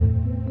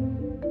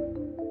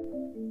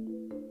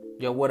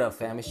Yo, what up,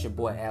 fam? It's your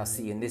boy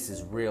LC, and this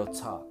is Real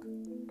Talk.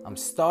 I'm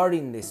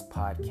starting this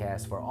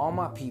podcast for all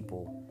my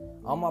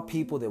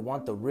people that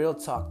want the real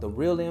talk, the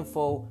real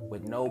info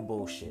with no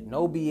bullshit,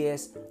 no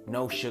BS,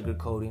 no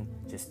sugarcoating,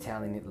 just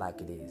telling it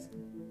like it is.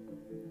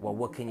 Well,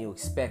 what can you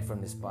expect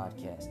from this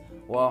podcast?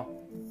 Well,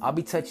 I'll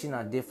be touching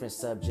on different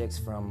subjects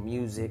from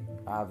music,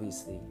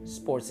 obviously,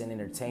 sports and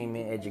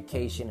entertainment,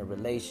 education and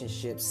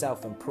relationships,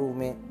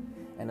 self-improvement,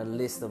 and a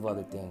list of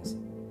other things.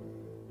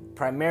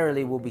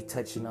 Primarily, we'll be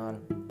touching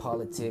on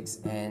politics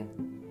and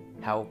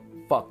how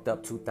fucked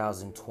up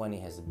 2020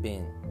 has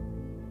been.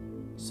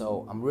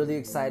 So I'm really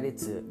excited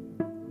to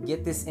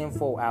get this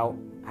info out.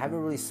 I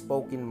haven't really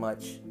spoken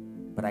much,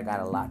 but I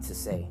got a lot to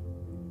say.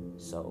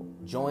 So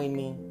join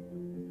me,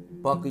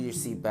 buckle your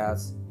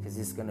seatbelts, because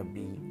it's going to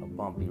be a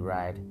bumpy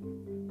ride.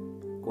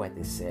 Go ahead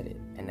and set it,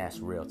 and that's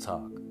Real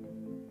Talk.